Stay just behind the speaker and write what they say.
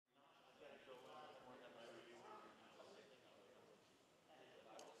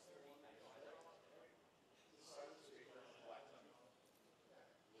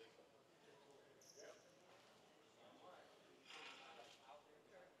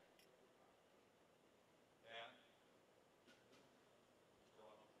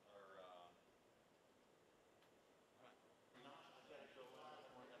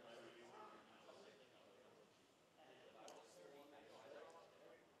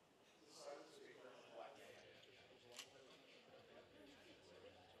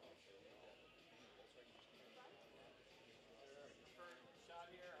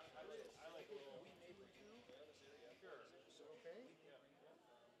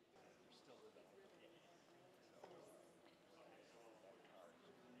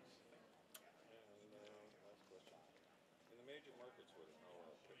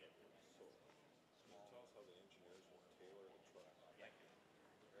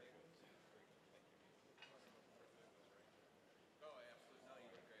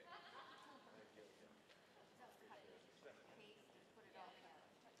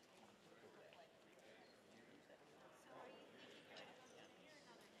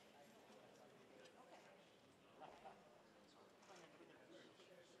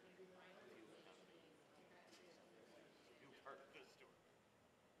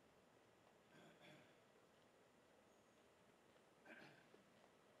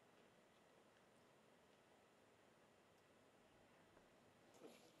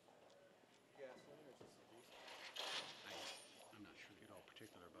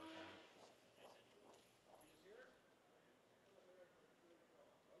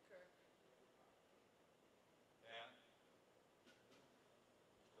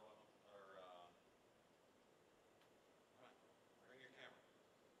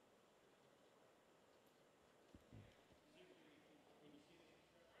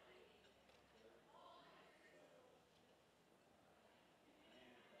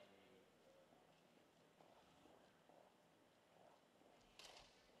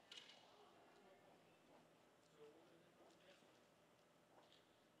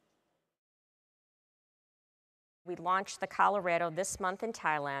we launched the Colorado this month in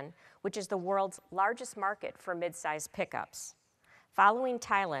Thailand, which is the world's largest market for mid-size pickups. Following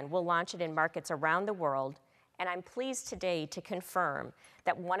Thailand, we'll launch it in markets around the world, and I'm pleased today to confirm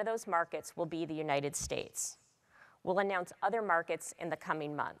that one of those markets will be the United States. We'll announce other markets in the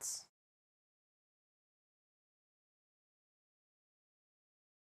coming months.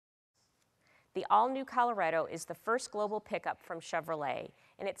 The all-new Colorado is the first global pickup from Chevrolet,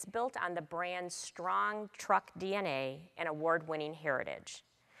 and it's built on the brand's strong truck DNA and award-winning heritage.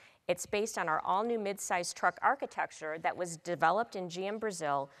 It's based on our all-new mid-size truck architecture that was developed in GM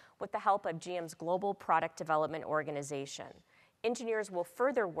Brazil with the help of GM's Global Product Development Organization. Engineers will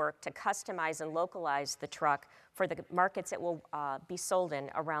further work to customize and localize the truck for the markets it will be sold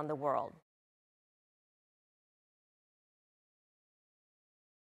in around the world.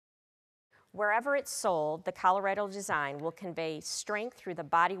 Wherever it's sold, the Colorado design will convey strength through the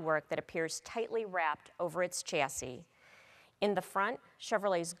bodywork that appears tightly wrapped over its chassis. In the front,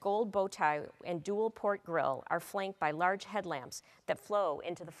 Chevrolet's gold bow tie and dual port grille are flanked by large headlamps that flow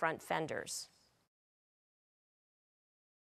into the front fenders.